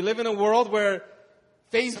 Okay? We live in a world where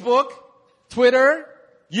Facebook, Twitter,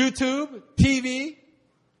 YouTube, TV,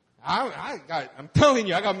 I'm telling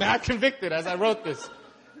you, I got mad convicted as I wrote this.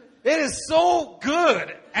 It is so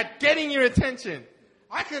good at getting your attention.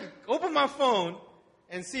 I could open my phone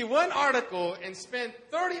and see one article and spend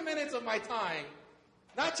 30 minutes of my time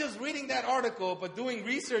not just reading that article, but doing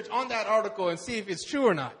research on that article and see if it's true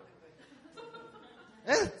or not.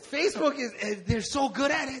 Facebook they're so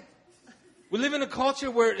good at it. We live in a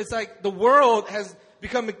culture where it's like the world has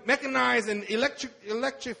become mechanized and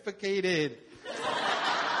electrificated.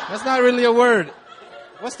 That's not really a word.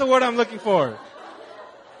 What's the word I'm looking for?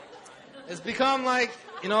 It's become like,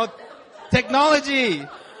 technology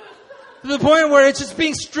to the point where it's just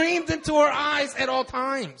being streamed into our eyes at all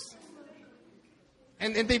times.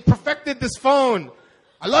 And they perfected this phone.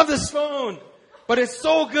 I love this phone, but it's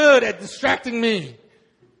so good at distracting me.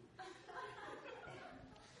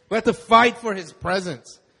 We have to fight for His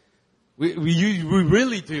presence. We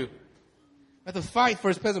really do. We have to fight for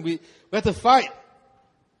His presence. We have to fight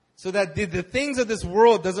so that the things of this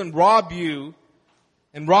world doesn't rob you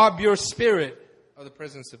and rob your spirit of the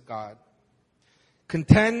presence of God.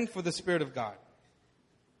 Contend for the Spirit of God.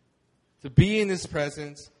 To be in His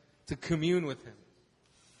presence, to commune with Him.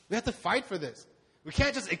 We have to fight for this. We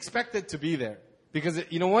can't just expect it to be there. Because,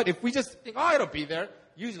 you know what? If we just think, it'll be there,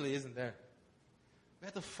 usually isn't there. We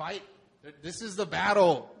have to fight. This is the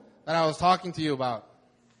battle that I was talking to you about.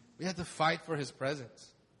 We have to fight for His presence.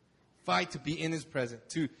 Fight to be in His presence.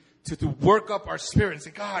 To work up our spirit and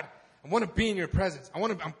say, God, I want to be in your presence.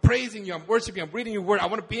 I'm praising you. I'm worshiping you. I'm reading your word. I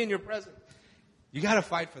want to be in your presence. You got to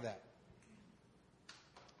fight for that.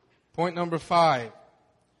 Point number 5.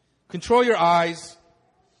 Control your eyes.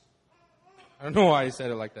 I don't know why I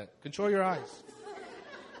said it like that. Control your eyes.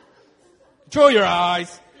 Control your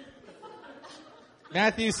eyes.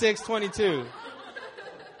 Matthew 6:22.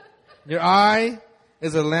 Your eye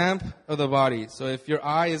is a lamp of the body. So if your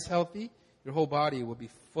eye is healthy, your whole body will be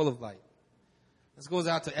full of light. This goes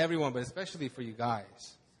out to everyone, but especially for you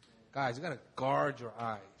guys. Guys, you got to guard your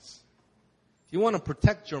eyes. If you want to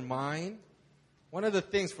protect your mind, one of the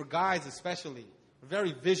things for guys especially, we're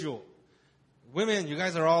very visual. Women, you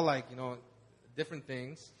guys are all like, different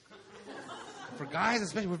things. For guys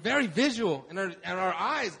especially, we're very visual. And our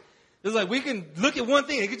eyes, it's like we can look at one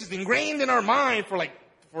thing and it gets just ingrained in our mind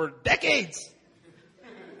for decades.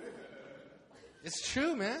 It's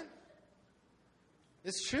true, man.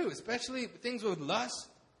 It's true, especially things with lust.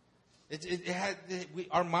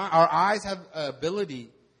 Our eyes have an ability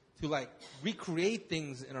to recreate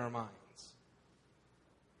things in our minds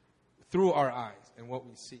through our eyes and what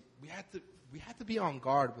we see. We have to be on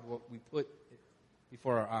guard with what we put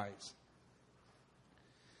before our eyes.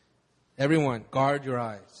 Everyone, guard your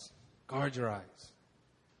eyes. Guard your eyes.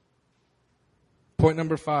 Point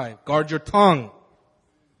number 5, guard your tongue.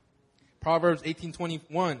 Proverbs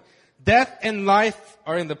 18:21. Death and life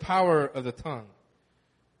are in the power of the tongue.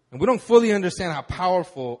 And we don't fully understand how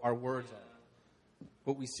powerful our words are,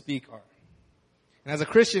 what we speak are. And as a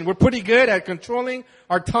Christian, we're pretty good at controlling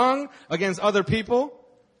our tongue against other people.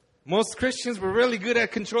 Most Christians, we're really good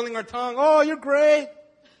at controlling our tongue. Oh, you're great.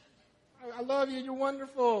 I love you. You're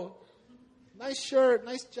wonderful. Nice shirt,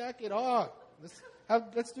 nice jacket. Oh,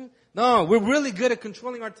 let's do. No, we're really good at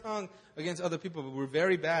controlling our tongue against other people, but we're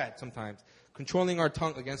very bad sometimes controlling our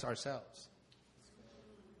tongue against ourselves.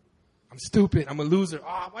 I'm stupid. I'm a loser.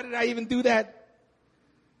 Why did I even do that?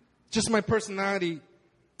 Just my personality.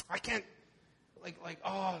 I can't,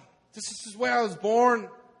 this is just where I was born.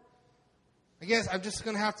 I guess I'm just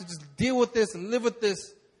going to have to just deal with this and live with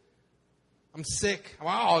this. I'm sick. I'll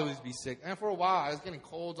always be sick. And for a while, I was getting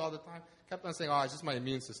colds all the time. Kept on saying, it's just my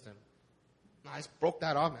immune system. No, I just broke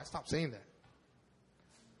that off, man. I stopped saying that.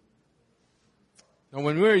 Now,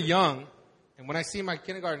 when we were young, and when I see my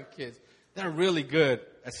kindergarten kids, they're really good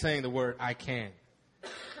at saying the word, I can.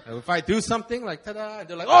 Now, if I do something like, ta-da,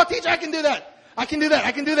 they're like, oh, teacher, I can do that. I can do that.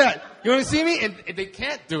 I can do that. You want to see me? And they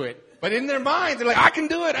can't do it. But in their minds, they're like, I can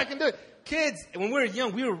do it. I can do it. Kids, when we were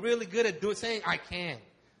young, we were really good at saying, I can.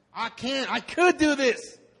 I can. I could do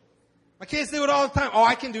this. My kids do it all the time. Oh,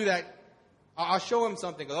 I can do that. I'll show them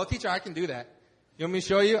something. Oh, teacher, I can do that. You want me to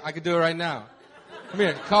show you? I can do it right now. Come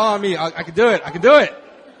here. Call on me. I can do it. I can do it.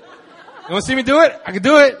 You want to see me do it? I can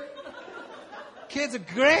do it. Kids are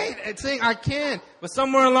great at saying, I can. But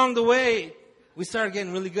somewhere along the way, we started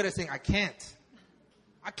getting really good at saying, I can't.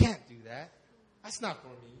 I can't do that. That's not for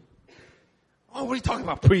me. Oh, what are you talking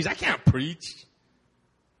about, preach? I can't preach.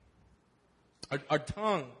 Our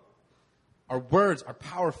tongue, our words are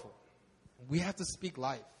powerful. We have to speak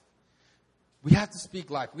life. We have to speak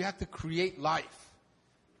life. We have to create life.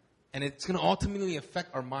 And it's going to ultimately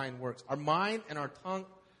affect our mind works. Our mind and our tongue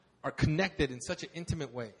are connected in such an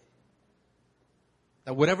intimate way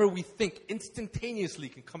that whatever we think instantaneously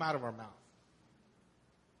can come out of our mouth.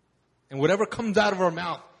 And whatever comes out of our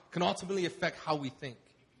mouth can ultimately affect how we think.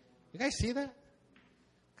 You guys see that?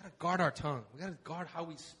 We've got to guard our tongue. We've got to guard how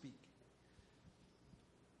we speak.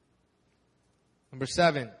 Number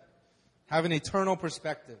 7, have an eternal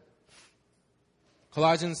perspective.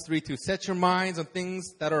 Colossians 3:2. Set your minds on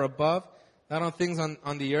things that are above, not on things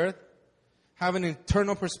on the earth. Have an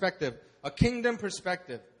eternal perspective, a kingdom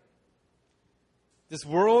perspective. This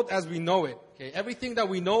world as we know it, okay, everything that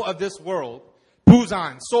we know of this world,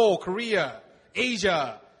 Busan, Seoul, Korea,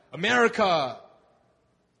 Asia, America,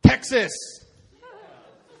 Texas,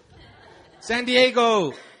 San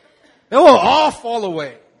Diego, they will all fall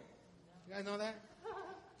away. You guys know that?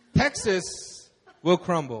 Texas will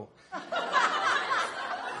crumble.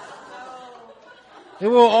 It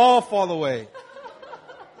will all fall away.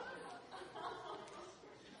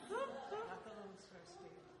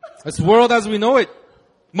 This world as we know it.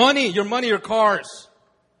 Money, your cars.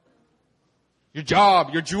 Your job,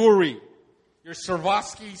 your jewelry. Your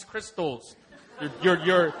Swarovski's crystals.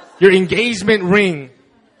 Your engagement ring.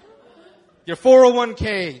 Your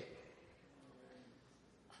 401k.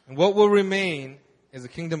 And what will remain is the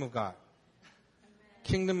kingdom of God.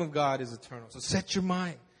 Kingdom of God is eternal. So set your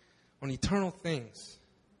mind on eternal things.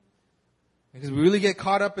 Because we really get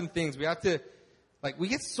caught up in things. We have to, we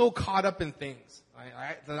get so caught up in things.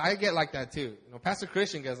 I get like that too. You know, Pastor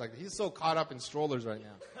Christian gets like that. He's so caught up in strollers right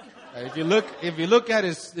now. If you look at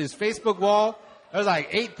his Facebook wall, there's like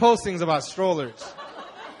 8 postings about strollers.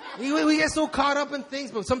 We get so caught up in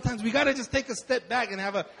things, but sometimes we gotta just take a step back and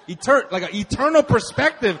have an eternal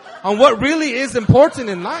perspective on what really is important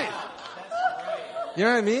in life. You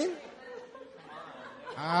know what I mean?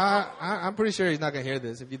 I'm pretty sure he's not going to hear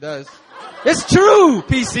this. If he does, it's true,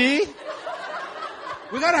 PC.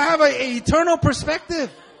 We got to have an eternal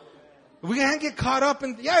perspective. We can't get caught up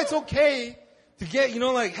in, it's okay to get,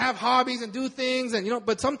 have hobbies and do things and,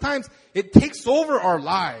 but sometimes it takes over our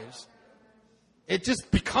lives. It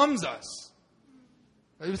just becomes us.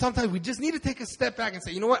 Sometimes we just need to take a step back and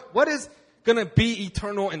say, you know what is going to be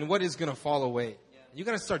eternal and what is going to fall away? You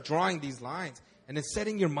got to start drawing these lines. And then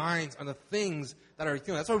setting your minds on the things that are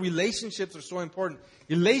eternal. That's why relationships are so important.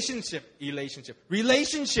 Relationships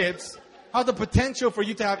have the potential for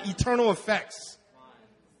you to have eternal effects.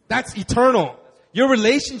 That's eternal. Your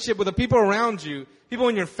relationship with the people around you, people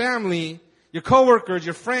in your family, your coworkers,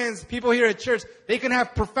 your friends, people here at church, they can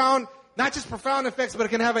have not just profound effects, but it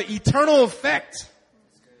can have an eternal effect.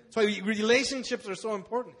 That's why relationships are so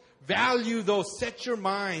important. Value those. Set your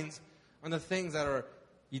minds on the things that are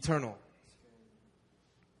eternal.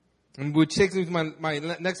 And which takes me to my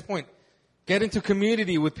next point. Get into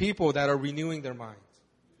community with people that are renewing their minds.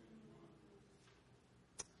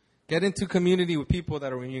 Get into community with people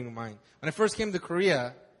that are renewing their mind. When I first came to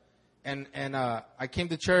Korea, and I came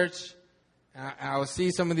to church, and I would see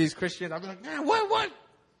some of these Christians, I'd be like, man, what?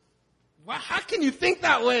 How can you think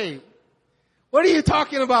that way? What are you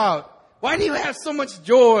talking about? Why do you have so much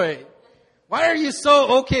joy? Why are you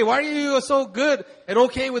so okay? Why are you so good and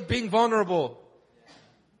okay with being vulnerable?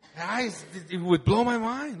 It would blow my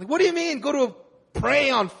mind. Like, what do you mean? Go to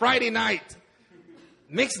pray on Friday night.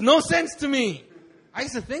 Makes no sense to me. I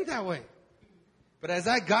used to think that way. But as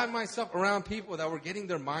I got myself around people that were getting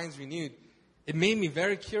their minds renewed, it made me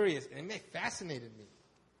very curious. And it fascinated me.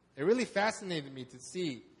 It really fascinated me to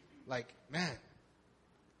see,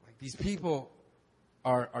 these people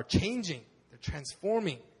are changing. They're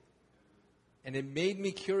transforming. And it made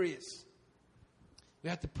me curious. We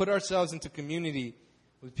have to put ourselves into community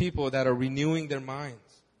with people that are renewing their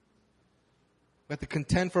minds. We have to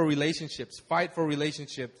contend for relationships, fight for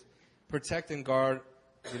relationships, protect and guard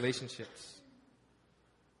relationships.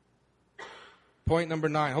 Point number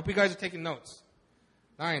 9. Hope you guys are taking notes.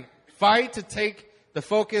 9. Fight to take the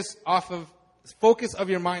focus off of focus of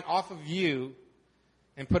your mind off of you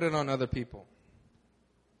and put it on other people.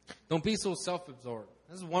 Don't be so self-absorbed.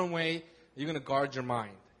 This is one way you're going to guard your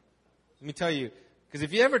mind. Let me tell you, because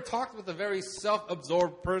if you ever talked with a very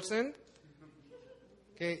self-absorbed person,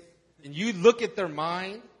 okay, and you look at their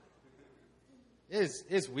mind,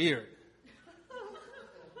 it's weird.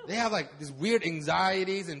 They have like these weird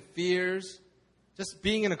anxieties and fears. Just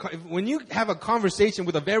being when you have a conversation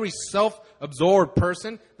with a very self-absorbed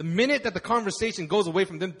person, the minute that the conversation goes away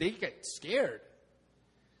from them, they get scared.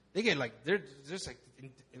 They get like, they're just like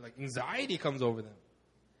anxiety comes over them.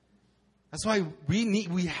 That's why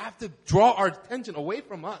we have to draw our attention away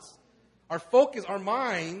from us. Our focus, our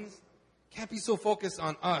minds can't be so focused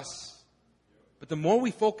on us. But the more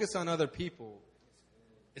we focus on other people,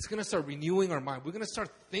 it's going to start renewing our mind. We're going to start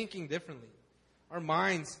thinking differently. Our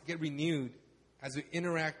minds get renewed as we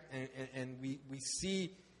interact and we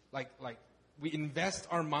see, like we invest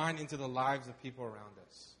our mind into the lives of people around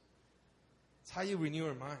us. It's how you renew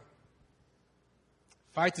your mind.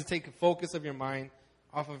 Fight to take the focus of your mind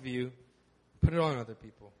off of you, put it on other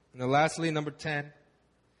people. And then lastly, number 10,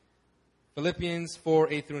 Philippians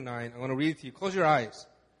 4, 8 through 9. I'm going to read it to you. Close your eyes.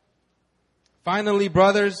 Finally,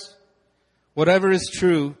 brothers, whatever is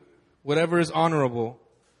true, whatever is honorable,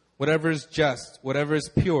 whatever is just, whatever is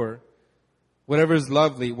pure, whatever is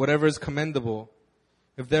lovely, whatever is commendable,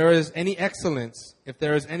 if there is any excellence, if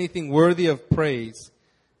there is anything worthy of praise,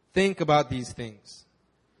 think about these things.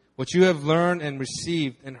 What you have learned and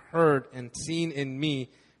received and heard and seen in me,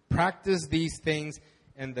 practice these things,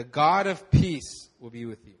 and the God of peace will be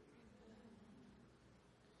with you.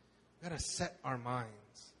 We've got to set our minds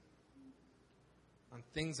on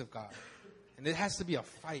things of God. And it has to be a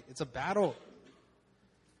fight. It's a battle.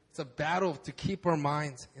 It's a battle to keep our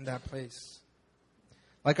minds in that place.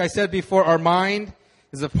 Like I said before, our mind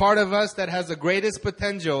is a part of us that has the greatest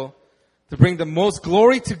potential to bring the most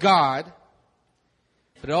glory to God,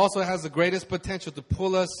 but it also has the greatest potential to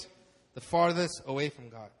pull us the farthest away from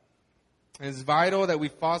God. And it's vital that we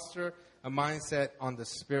foster a mindset on the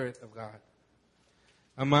Spirit of God.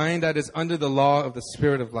 A mind that is under the law of the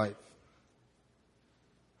Spirit of life.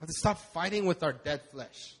 We have to stop fighting with our dead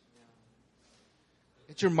flesh.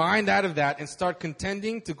 Get your mind out of that and start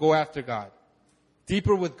contending to go after God.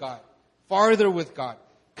 Deeper with God. Farther with God.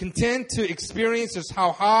 Contend to experience just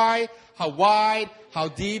how high, how wide, how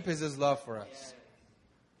deep is His love for us.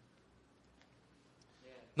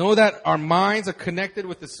 Know that our minds are connected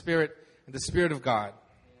with the Spirit and the Spirit of God.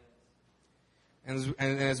 And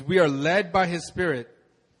as we are led by His Spirit,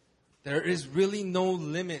 there is really no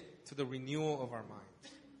limit to the renewal of our minds.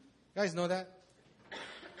 You guys know that?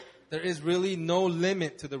 There is really no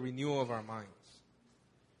limit to the renewal of our minds.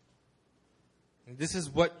 And this is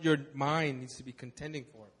what your mind needs to be contending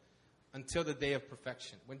for until the day of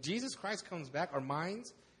perfection. When Jesus Christ comes back, our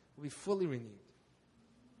minds will be fully renewed.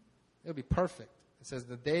 It'll be perfect. It says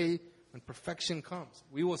the day when perfection comes,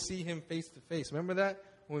 we will see Him face to face. Remember that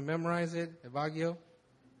when we memorized it, Evagio?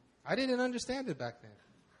 I didn't understand it back then.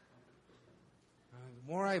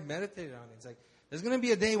 The more I meditated on it, it's like, there's going to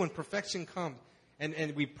be a day when perfection comes.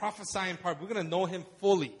 And we prophesy in part. We're going to know Him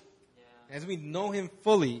fully. Yeah. As we know Him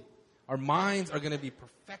fully, our minds are going to be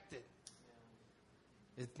perfected.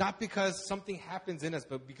 Yeah. It's not because something happens in us,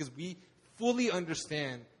 but because we fully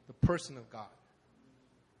understand the person of God.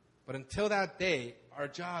 But until that day, our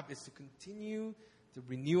job is to continue to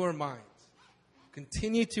renew our minds.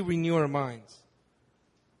 Continue to renew our minds.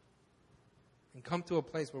 And come to a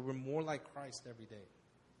place where we're more like Christ every day.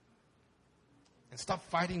 And stop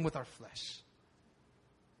fighting with our flesh.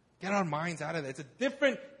 Get our minds out of it. It's a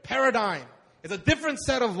different paradigm. It's a different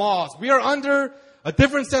set of laws. We are under a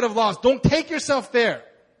different set of laws. Don't take yourself there.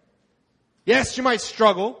 Yes, you might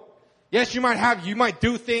struggle. Yes, you might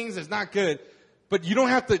do things that's not good. But you don't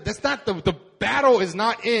have to, that's not, the battle is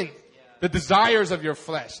not in the desires of your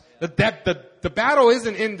flesh. The battle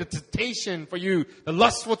isn't in the temptation for you, the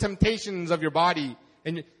lustful temptations of your body.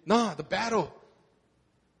 No, the battle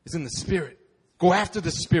is in the Spirit. Go after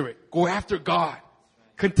the Spirit. Go after God.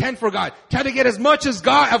 Contend for God. Try to get as much of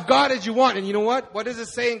God as you want. And you know what? What does it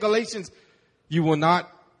say in Galatians? You will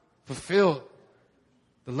not fulfill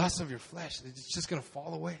the lust of your flesh. It's just going to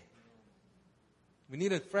fall away. We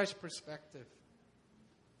need a fresh perspective.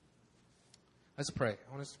 Let's pray.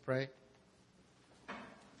 I want us to pray.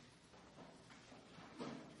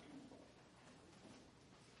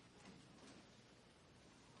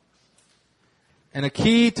 And the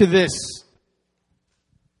key to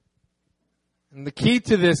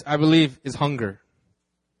this, I believe, is hunger.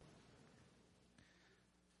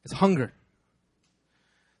 It's hunger.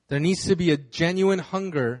 There needs to be a genuine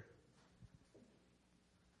hunger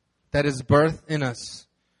that is birthed in us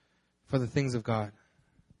for the things of God.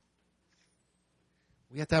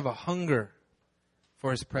 We have to have a hunger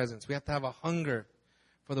for His presence. We have to have a hunger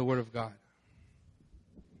for the Word of God.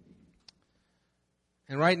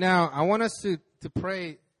 And right now, I want us to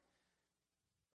pray